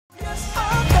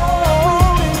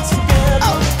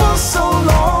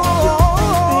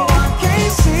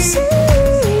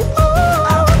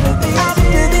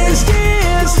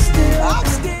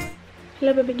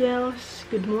baby girls!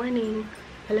 Good morning!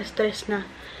 Alas 3 na.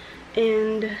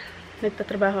 And,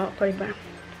 nagtatrabaho ako, diba?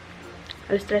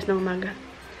 Alas 3 ng umaga.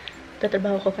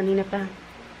 Nagtatrabaho ko kanina pa.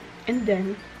 And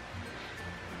then,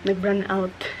 nag-run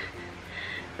out.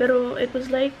 Pero, it was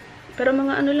like, pero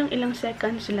mga ano lang, ilang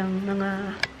seconds lang.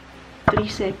 Mga 3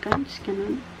 seconds,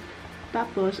 ganun.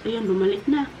 Tapos, ayun, bumalik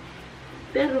na.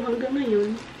 Pero, hanggang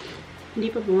ngayon, hindi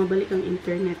pa bumabalik ang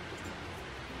internet.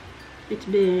 It's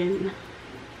been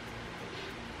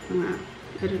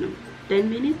I don't know,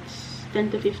 10 minutes?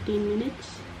 10 to 15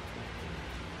 minutes?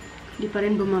 Hindi pa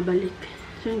rin bumabalik.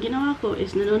 So, yung ginawa ko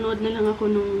is, nanonood na lang ako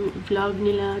nung vlog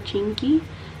nila, Chinky.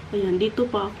 Ayan, dito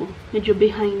pa ako. Medyo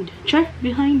behind.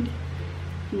 Behind!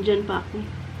 Nandyan pa ako.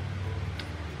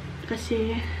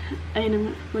 Kasi,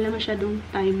 ayun, wala masyadong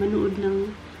time manood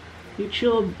ng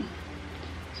YouTube.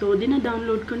 So,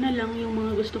 dina-download ko na lang yung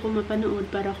mga gusto ko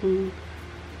mapanood para kung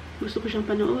gusto ko siyang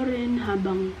panoorin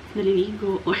habang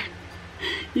naliligo or,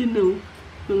 you know,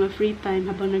 mga free time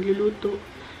habang nagluluto,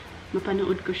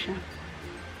 mapanood ko siya.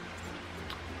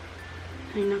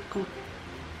 Ay, nako.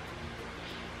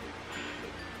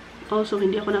 Also,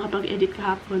 hindi ako nakapag-edit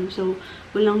kahapon. So,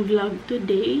 walang vlog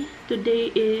today. Today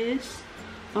is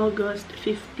August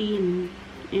 15.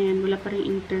 And wala pa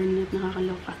rin internet.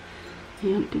 Nakakaloka.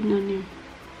 Ayan, tignan niyo.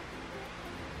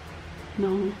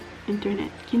 No internet.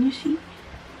 Can you see?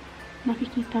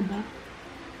 Nakikita ba?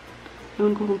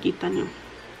 Ewan ko kung kita nyo.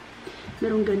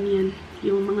 Merong ganyan.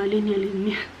 Yung mga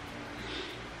linya-linya.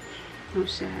 How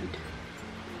sad.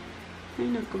 Ay,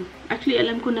 nako. Actually,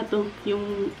 alam ko na to.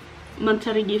 Yung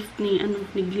monthly gift ni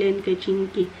Glenn kay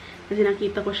Chinky. Kasi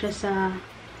nakita ko siya sa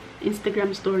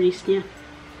Instagram stories niya.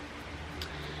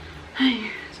 Ay,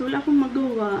 so wala akong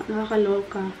magawa.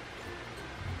 Nakakaloka.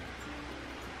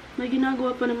 May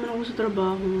ginagawa pa naman ako sa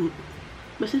trabaho.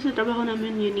 Basta sa trabaho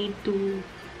namin, you need to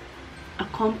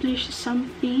accomplish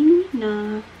something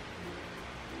na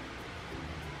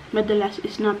madalas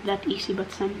is not that easy, but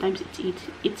sometimes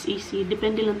it's easy.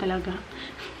 Depende lang talaga.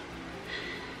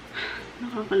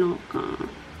 Nakakaloka.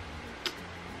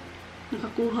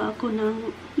 Nakakuha ako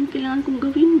ng yung kailangan kong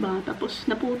gawin ba, tapos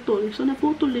naputol. So,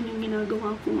 naputol din yung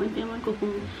ginagawa ko. Ewan ko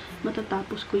kung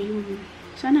matatapos ko yun.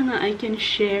 Sana nga I can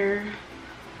share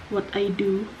what I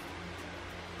do.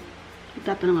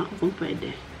 Itatanong ako kung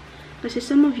pwede. Kasi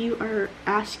some of you are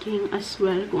asking as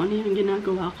well kung ano yung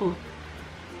ginagawa ko.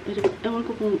 Ewan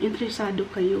ko kung interesado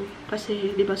kayo.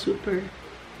 Kasi, di ba, super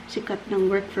sikat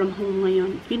ng work from home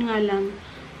ngayon. Yun nga lang,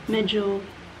 medyo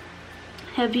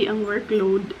heavy ang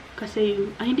workload.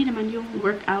 Kasi, hindi naman yung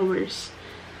work hours.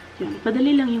 Yun,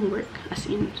 padali lang yung work. As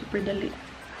in, super dali.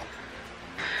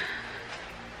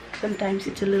 Sometimes,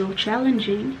 it's a little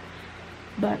challenging.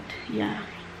 But, yeah.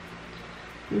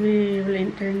 Wala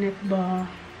internet ba?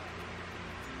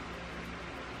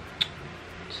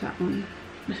 Saan?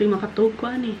 Kasi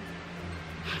makatugkuan eh.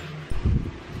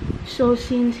 So,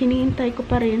 since hinihintay ko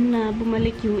pa rin na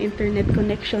bumalik yung internet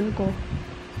connection ko,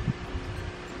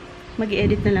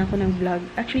 mag-i-edit na lang ako ng vlog.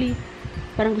 Actually,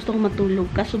 parang gusto ko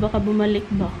matulog. Kaso baka bumalik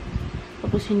ba?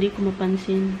 Tapos hindi ko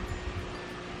mapansin.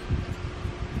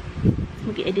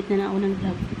 Mag-i-edit na lang ako ng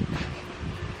vlog.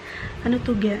 Ano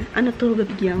to,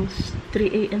 babigyans?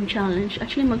 3 AM challenge.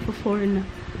 Actually, magpo-4 na.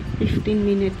 15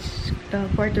 minutes.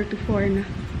 Quarter to 4 na.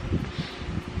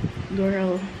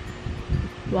 Girl.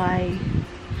 Why?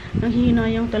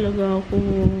 Nanghihinayang talaga ako.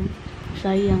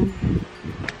 Sayang.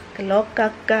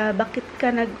 Kaloka ka. Bakit ka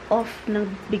nag-off ng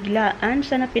biglaan?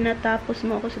 Sana pinatapos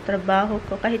mo ako sa trabaho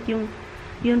ko. Kahit yun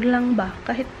lang ba?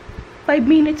 Kahit 5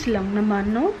 minutes lang naman,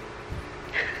 no?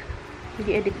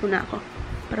 Nag-i-edit ko na ako.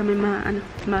 Para may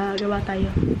magawa tayo.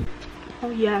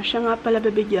 Oh yeah, siya nga pala,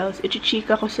 baby girls.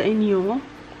 Ichichika ko sa inyo.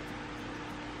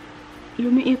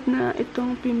 Lumiit na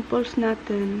itong pimples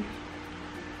natin.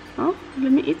 Oh,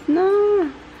 lumiit na.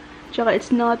 Tsaka it's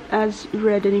not as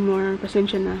red anymore.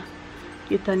 Pasensya na.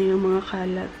 Kita niyo yung mga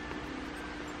kalat.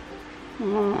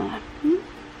 Oh.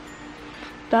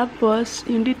 Tapos,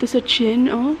 yung dito sa chin,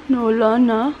 oh, nawala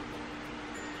na.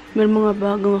 May mga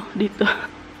bago dito.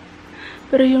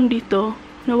 Pero yung dito,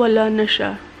 nawala na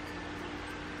siya.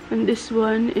 And this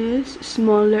one is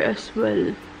smaller as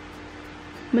well.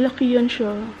 Malaki yan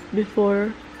siya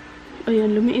before.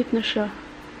 Ayan, lumiit na siya.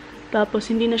 Tapos,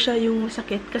 hindi na siya yung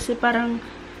masakit. Kasi parang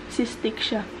cystic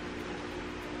siya.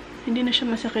 Hindi na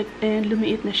siya masakit and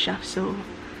lumiit na siya. So,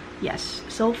 yes.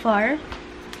 So far,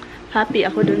 happy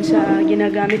ako dun sa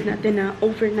ginagamit natin na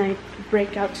overnight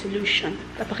breakout solution.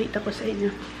 Papakita ko sa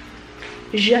inyo.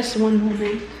 Just one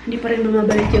moment. Hindi pa rin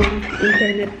bumabalik yung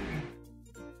internet.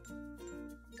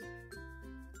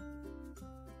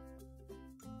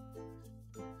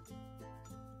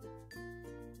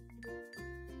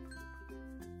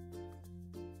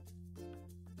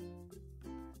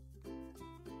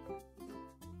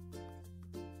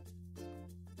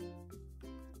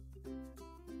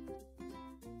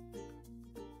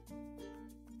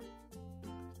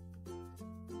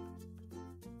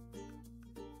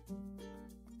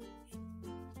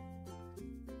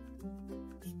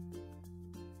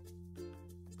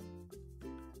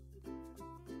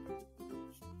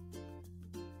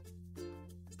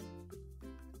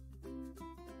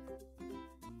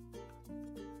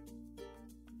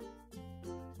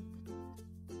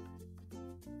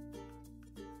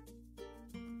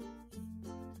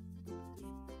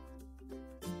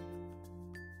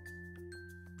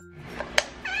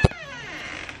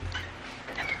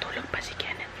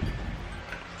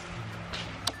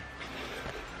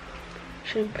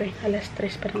 Siyempre, alas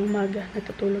 3 pa ng umaga.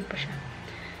 Natutulog pa siya.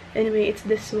 Anyway, it's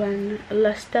this one.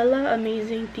 Lastella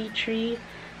Amazing Tea Tree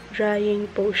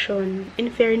Drying Potion. In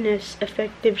fairness,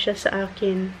 effective siya sa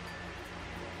akin.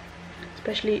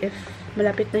 Especially if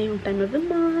malapit na yung time of the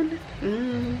month.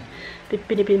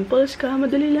 Pinipimples ka.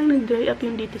 Madali lang nag-dry up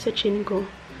yung dito sa chin ko.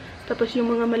 Tapos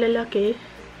yung mga malalaki,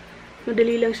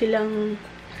 madali lang silang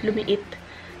lumiit.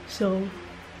 So,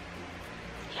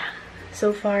 yeah.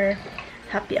 So far,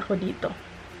 happy ako dito.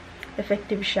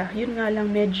 Effective siya. Yun nga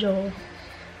lang medyo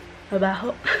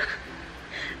mabaho.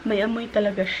 May amoy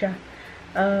talaga siya.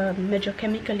 Medyo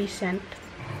chemically scent.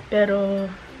 Pero,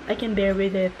 I can bear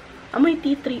with it. Amoy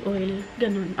tea tree oil.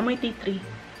 Ganun. Amoy tea tree.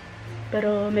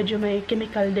 Pero, medyo may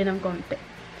chemical din ng konti.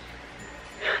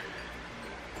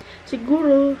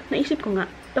 Siguro, naisip ko nga,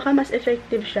 baka mas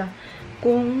effective siya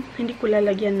kung hindi ko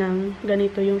lalagyan ng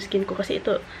ganito yung skin ko. Kasi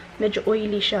ito, medyo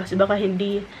oily siya. So, baka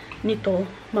hindi nito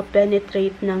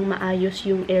ma-penetrate ng maayos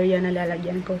yung area na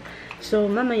lalagyan ko. So,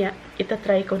 mamaya,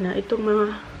 itatry ko na itong mga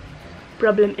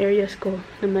problem areas ko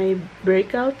na may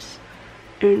breakouts.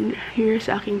 And here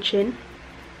sa aking chin.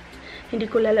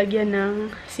 Hindi ko lalagyan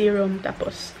ng serum.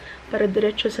 Tapos, para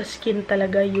diretso sa skin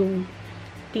talaga yung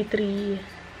tea tree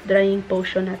drying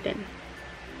potion natin.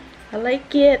 I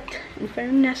like it. In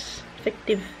fairness,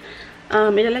 effective.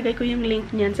 Ilalagay ko yung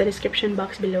link niyan sa description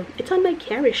box below. It's on my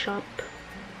Carry shop.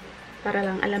 Para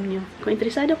lang alam nyo. Kung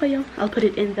interesado kayo, I'll put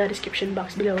it in the description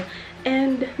box below.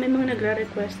 And may mga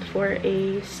nagra-request for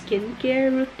a skincare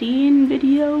routine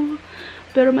video.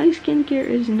 Pero my skincare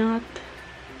is not,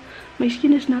 my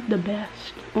skin is not the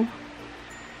best. Oh.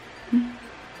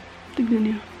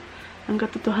 Tignan nyo. Ang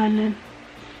katotohanan.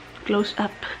 Close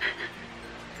up.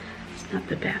 It's not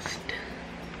the best.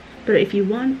 Pero if you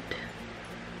want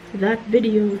that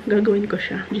video, gagawin ko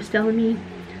siya. Just tell me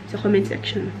sa comment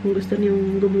section kung gusto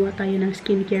niyong gumawa tayo ng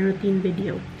skincare routine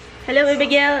video. Hello, baby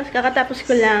girl! Kakatapos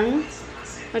ko lang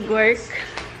mag-work.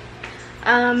 6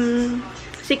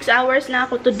 hours na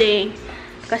ako today.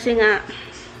 Kasi nga,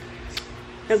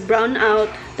 nag-brown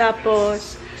out.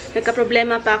 Tapos,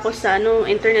 nagka-problema pa ako sa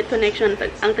internet connection.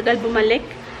 Ang tagal bumalik.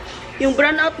 Yung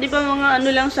brown out, di ba mga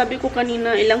lang sabi ko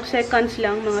kanina, ilang seconds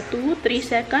lang. Mga 2-3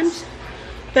 seconds.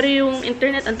 Pero yung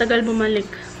internet, ang tagal bumalik.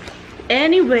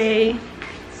 Anyway,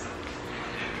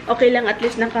 okay lang, at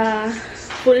least naka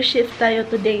full shift tayo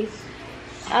today.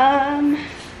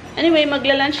 Anyway,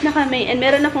 magla-lunch na kami and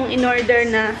meron akong in-order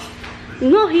na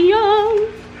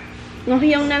ngohyong.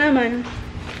 Ngohyong na naman.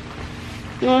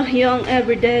 Ngohyong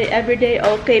everyday,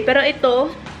 okay. Pero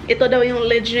ito daw yung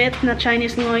legit na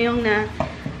Chinese ngohyong na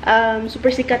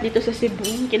super sikat dito sa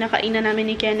Cebu. Kinakainan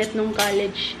namin ni Kenneth nung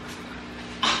college.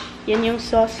 Yan yung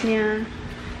sauce niya.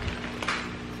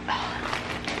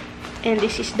 And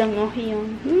this is the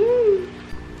ngohyong.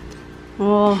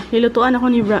 Oh, nilutuan ako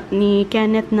ni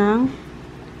Kenneth ng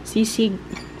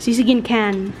sisigin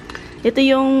can. Ito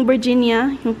yung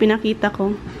Virginia, yung pinakita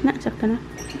ko. Sakto na.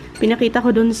 Pinakita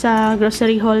ko dun sa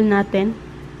grocery haul natin.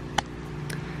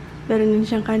 Meron din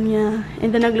siyang kanya. And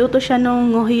then nagluto siya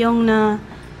nung ngohyong na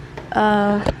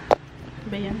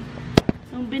ba yan?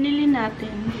 Yung binili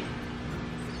natin.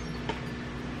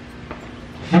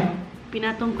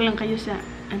 Pinatong ko lang kayo sa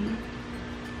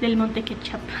Del Monte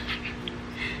ketchup.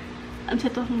 Ang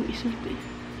sa to akong isulti.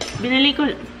 Binili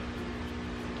ko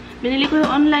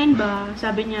yung online ba?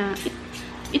 Sabi niya,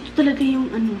 ito talaga yung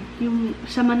yung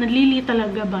sa manalili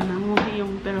talaga ba na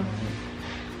yung pero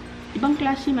ibang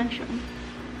klase man siya.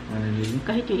 Manalili?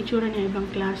 Kahit yung itsura niya ibang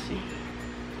klase.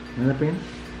 Ano pa yun?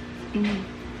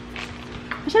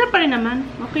 Masarap pa rin naman.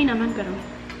 Okay naman pero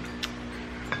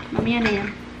mamaya na yan.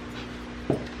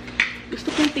 Gusto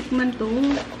kong tikman to.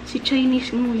 Si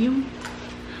Chinese mo yung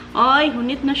ay,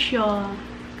 hunit na siya.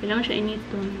 Kailangan siya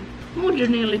initon.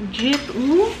 Dyan na legit.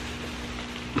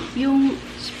 Yung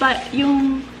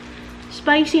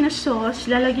spicy na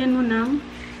sauce, lalagyan mo ng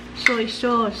soy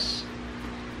sauce.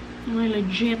 Ay,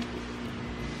 legit.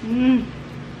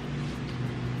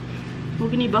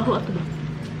 Huwag ginibaho ato ba?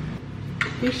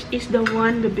 This is the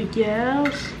one, baby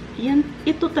girls. Yan,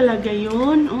 ito talaga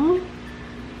yun, oh.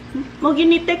 Huwag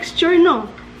yun ni texture, no?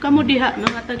 Kamu diha,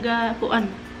 mga taga-kuan.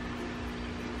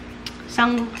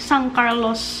 San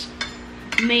Carlos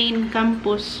main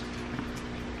campus.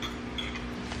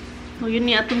 O yun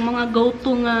ni atong mga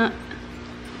go-to nga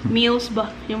meals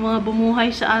ba. Yung mga bumuhay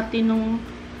sa atin nung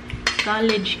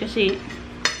college. Kasi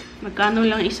magkano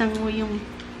lang isang nguyong.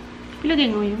 Pilagay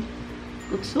nguyong?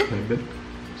 Xoxo? 7.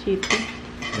 City.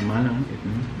 Lama lang.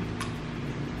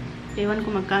 Ewan ko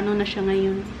magkano na siya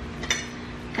ngayon.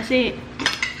 Kasi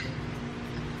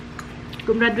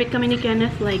gumraduate kami ni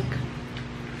Kenneth like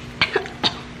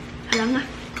hala nga.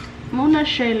 Muna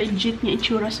siya legit niya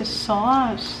itsura sa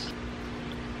sauce.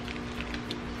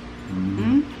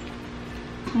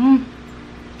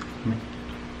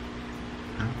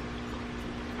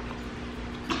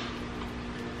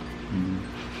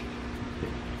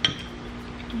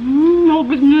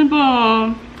 Nabig niya ba?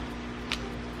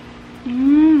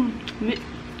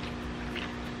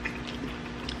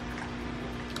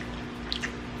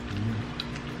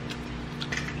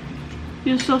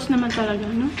 Yung sauce naman talaga,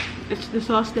 no? It's the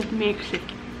sauce that makes it.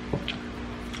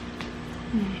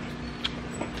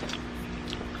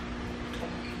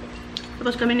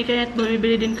 Tapos kami ni Kenneth,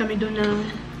 bumibili din kami doon ng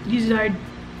gizzard.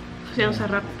 Kasi ang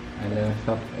sarap. Ano,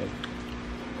 stuffed egg.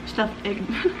 Stuffed egg.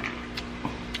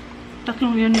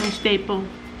 Tatlong yan yung staple.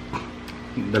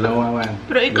 Dalawang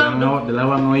Pero ikaw,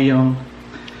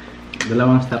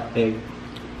 dalawang stuffed egg.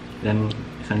 Then,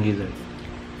 isang gizzard.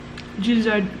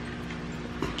 gizzard.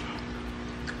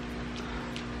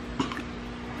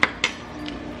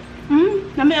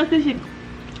 Nami ang sisig.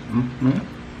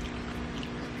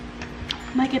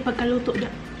 May kay pagkaluto da.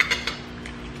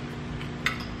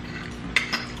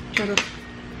 Charot.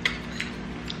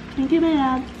 Hindi ba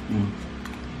yan?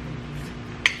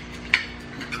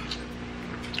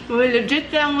 Uy,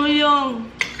 legit ka ang uyong.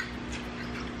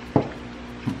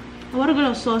 Awar ko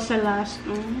lang sauce sa last.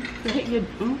 Kahit yun.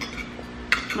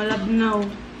 Malabnaw.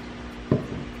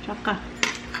 Tsaka.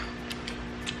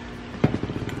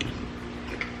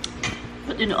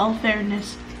 But in all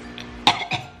fairness,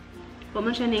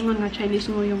 paman siya niingon nga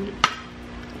Chinese mo yung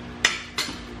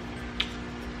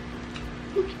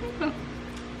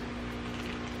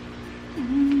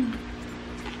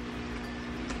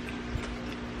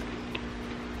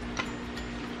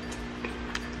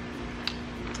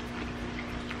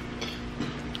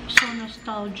so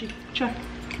nostalgic. Char.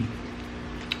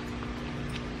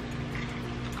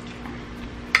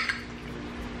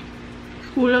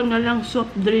 Kulang na lang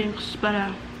soft drinks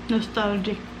para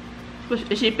nostalgic. Tapos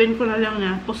isipin ko na lang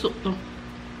na puso to.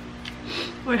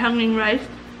 Or hanging rice.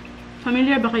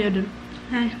 Familiar ba kayo dun?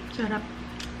 Ay, sarap.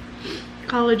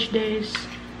 College days.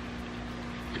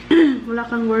 Wala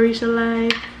kang worry sa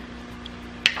life.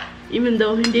 Even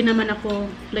though hindi naman ako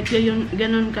like yun,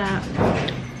 ganun ka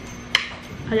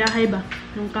hayahay ba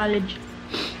nung college.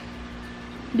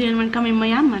 Hindi naman kami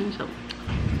mayaman, so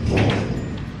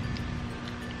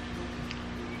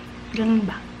ganun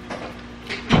ba?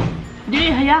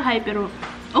 Di hayahay pero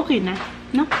okay na,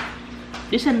 no?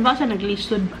 Disan ba sa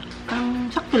naglisod ba? Ang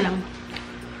sakto lang.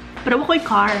 Pero ako'y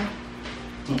car.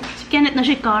 Si Kenneth na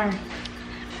siya car.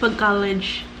 Pag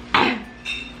college.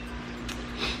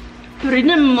 Pero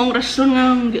rin na mong rason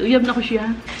nga uyab na ko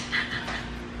siya.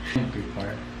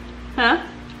 Car? Ha?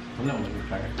 Wala mo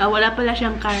car. Wala pala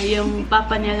siyang car. Yung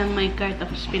papa niya lang may car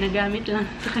tapos pinagamit lang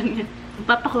sa kanya. Yung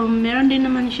papa ko, meron din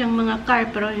naman siyang mga car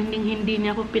pero hindi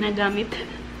niya ako pinagamit.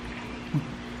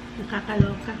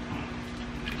 Nakakaloka.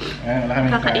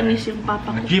 Kakainis yung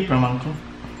papa ko. Jeep naman ko.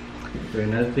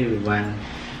 Penalty, van.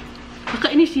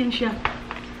 Kakainis yun siya.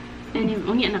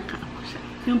 Anyway,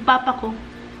 yung papa ko,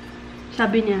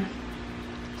 sabi niya,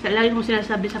 lagi kong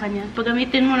sinasabi sa kanya,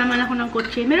 paggamitin mo naman ako ng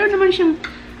kotse. Meron naman siyang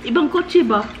ibang kotse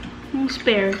ba? Yung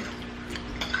spare.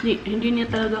 Hindi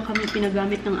niya talaga kami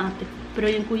pinagamit ng ate. Pero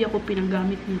yung kuya ko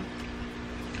pinagamit niya.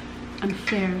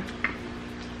 Unfair.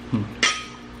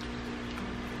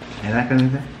 Enak kan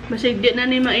ito? Basta di na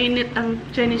ni mainit ang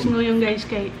Chinese nguyong guys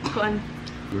kay kuan.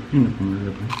 Ini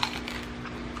pengalap.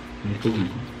 Ini tuh.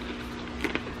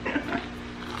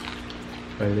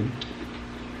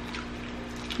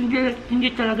 Hindi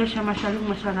talaga siya masyadong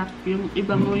masarap yung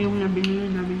ibang nguyong na binili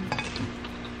namin.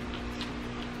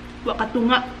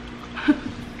 Wakatunga.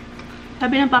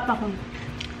 Sabi ng papa ko,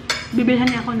 bibilhan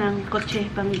niya ako ng kotse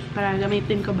para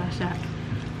gamitin ko ba sa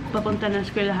papunta ng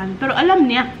eskwelahan. Pero alam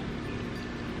niya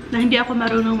na hindi ako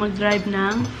marunong mag-drive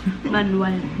ng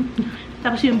manual.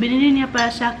 Tapos yung binili niya para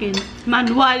sa akin,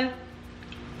 manual.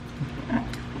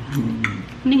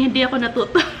 Hindi ako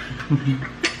natuto.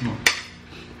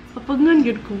 Kapag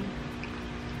nangyod ko,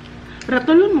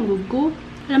 ratulon mong ko.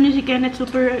 Alam niyo si Kenneth,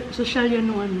 super social yan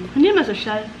nung ano. Hindi naman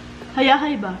social.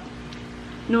 Hayahay ba?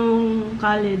 Nung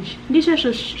college. Hindi siya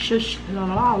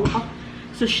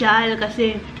social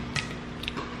kasi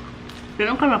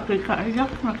ganun ka makita.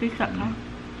 Makita ka.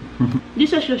 Hindi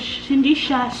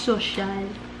siya social.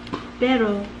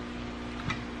 Pero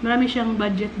marami siyang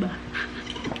budget ba?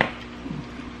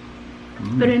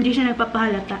 Pero hindi siya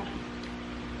nagpapahalata.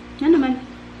 Yan naman.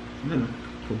 Ano?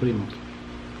 Pobre mo.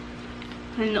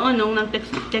 Noon, nung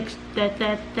nag-text,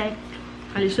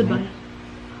 alisod ba?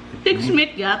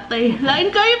 Textmate gatay. Lain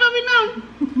kayo pa minang.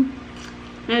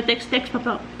 Text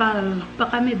pa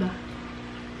kami ba?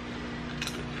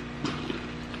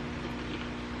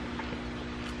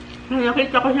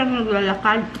 Nakita ko siya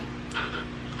naglalakad.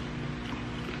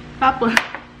 Tapos,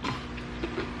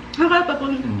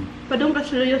 padung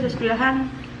kasuyo sa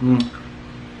eskwelahan.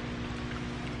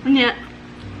 Kanya,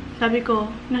 sabi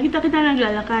ko, nakita kita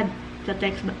naglalakad sa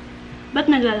text ba? Ba't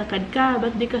naglalakad ka?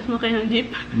 Ba't di ka sumakay ng jeep?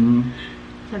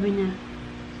 Sabi niya,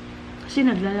 kasi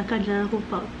naglalakad na ako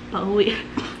pa-uwi.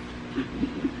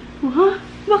 Ha?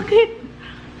 Bakit?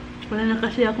 Wala na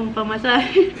kasi akong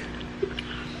pamasahe.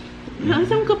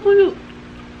 Nasaan ka pulo?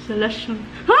 Sa Lotion.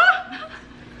 Ha?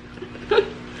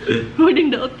 Huling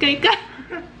daot kay ka.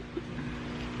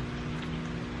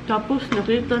 Tapos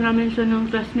nakita namin siya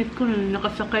ng classmate ko na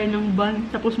nakasakay ng van.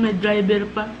 Tapos may driver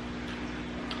pa.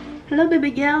 Hello baby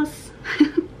girls!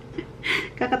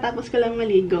 Kakatapos ko lang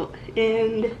maligo.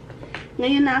 And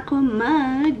ngayon na ako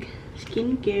mag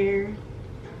skincare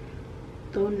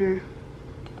toner.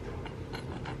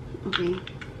 Okay.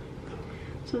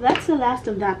 So that's the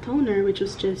last of that toner, which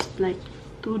was just like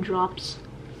 2 drops.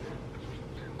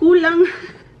 Kulang.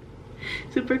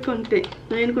 Super konti.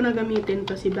 Ngayon ko na gamitin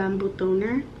pa si Bamboo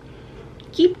Toner.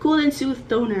 Keep Cool and Soothe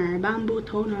Toner. Bamboo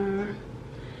Toner.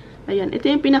 Ayan.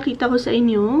 Ito yung pinakita ko sa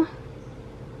inyo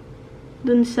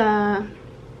dun sa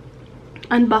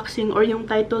unboxing or yung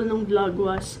title ng vlog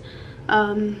was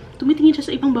tumitingin siya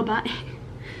sa ibang babae.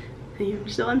 Ayun.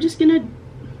 So I'm just gonna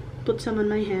put some on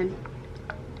my hand.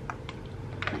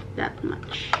 That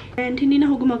much. And hindi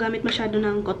na ako gumagamit masyado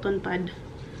ng cotton pad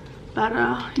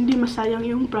para hindi masayang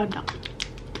yung product.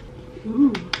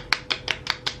 Ooh.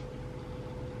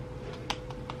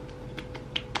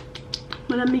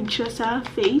 Malamig siya sa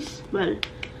face. Well,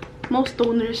 most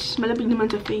toners malamig naman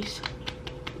sa face.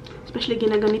 Especially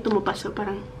ginaganito mo pa, so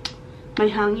parang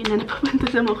may hangin na napapunta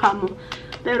sa mukha mo.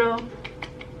 Pero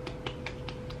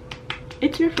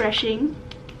it's refreshing.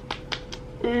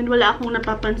 And wala akong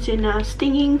napapansin na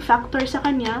stinging factor sa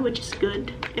kanya, which is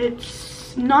good.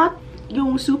 It's not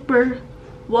yung super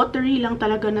watery lang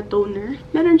talaga na toner.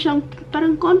 Meron siyang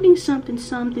parang konting something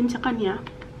sa kanya.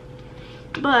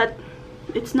 But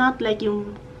it's not like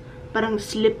yung parang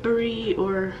slippery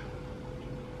or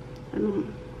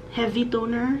heavy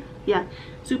toner. Yeah,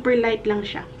 super light lang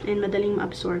siya and madaling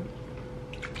ma-absorb.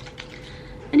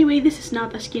 Anyway, this is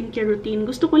not a skincare routine.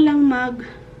 Gusto ko lang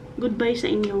mag-goodbye sa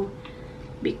inyo.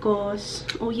 Because,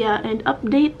 oh yeah, and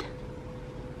update,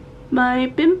 my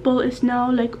pimple is now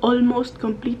like almost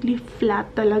completely flat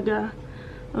talaga.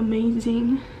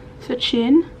 Amazing. Sa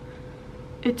chin,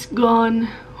 it's gone.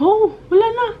 Oh, wala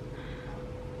na.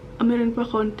 Meron pa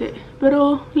konti.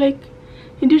 Pero, like,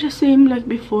 hindi siya same like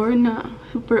before na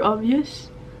super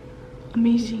obvious.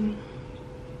 Amazing.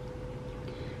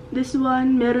 This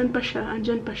one, meron pa siya.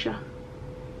 Andyan pa siya.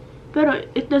 Pero,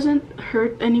 it doesn't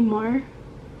hurt anymore.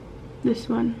 This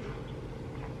one.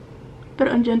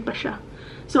 Pero andyan pa siya.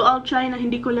 So, I'll try na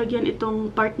hindi ko lagyan itong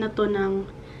part na to ng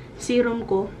serum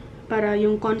ko para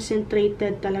yung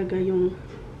concentrated talaga yung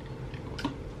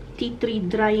tea tree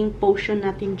drying potion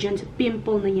natin dyan sa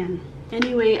pimple na yan.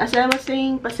 Anyway, as I was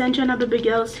saying, pasensya na baby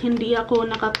girls, hindi ako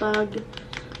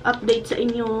nakapag-update sa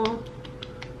inyo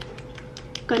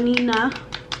kanina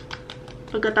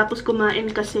pagkatapos kumain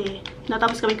kasi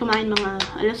natapos kami kumain mga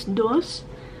 2:00.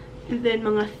 And then,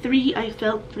 mga 3, I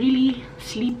felt really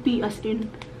sleepy, as in,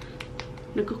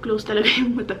 nag-close talaga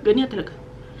yung mata. Ganyan talaga.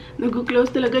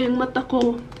 Nag-close talaga yung mata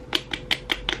ko.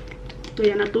 So,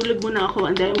 yan, natulog muna ako.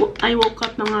 And then, I woke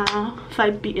up mga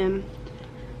 5 p.m.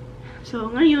 So,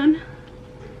 ngayon,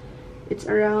 it's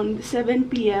around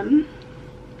 7 p.m.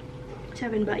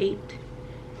 7 ba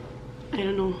 8? I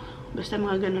don't know. Basta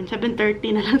mga ganun.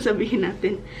 7:30 na lang sabihin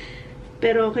natin.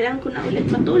 Pero, kailangan ko na ulit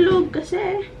matulog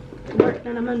kasi work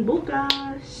na naman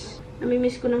bukas.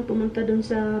 Namimiss ko nang pumunta dun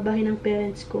sa bahay ng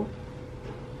parents ko.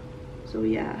 So,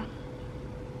 yeah.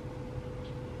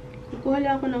 Kukuha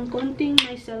lang ako ng konting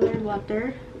micellar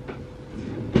water.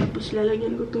 Tapos,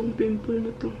 lalagyan ko tong pimple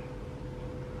na to.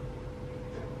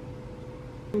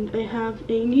 And I have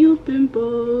a new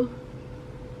pimple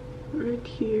right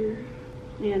here.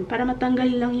 Ayan, para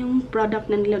matanggal lang yung product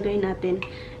na nilagay natin.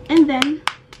 And then,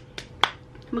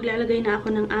 maglalagay na ako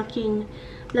ng aking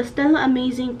Lastella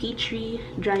Amazing Tea Tree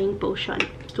Drying Potion.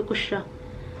 Gusto ko siya.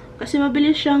 Kasi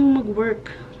mabilis siyang mag-work.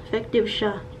 Effective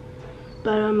siya.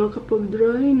 Para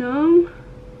makapag-dry ng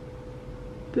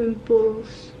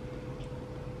pimples.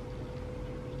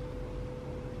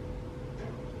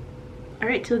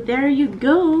 Alright, so there you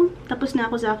go. Tapos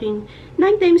na ako sa aking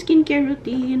nighttime skincare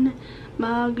routine.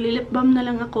 Mag-lip balm na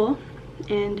lang ako.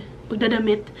 And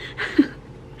magdadamit.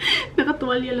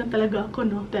 Nakatuwalya lang talaga ako,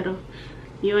 no? Pero,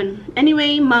 yun.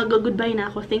 Anyway, mag-goodbye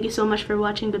na ako. Thank you so much for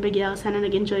watching, baby girls. Sana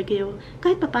nag-enjoy kayo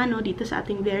kahit papano dito sa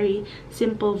ating very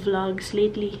simple vlogs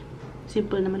lately.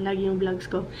 Simple naman lagi yung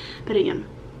vlogs ko. Pero yun.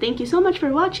 Thank you so much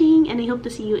for watching and I hope to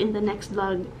see you in the next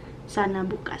vlog. Sana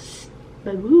bukas.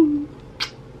 Bye-bye!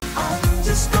 I'm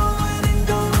just going and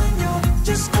going, you're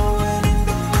just going and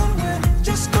going, we're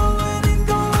just going and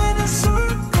going in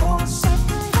circles.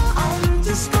 I'm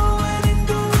just going and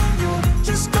going, you're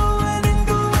just going and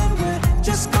going, we're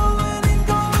just going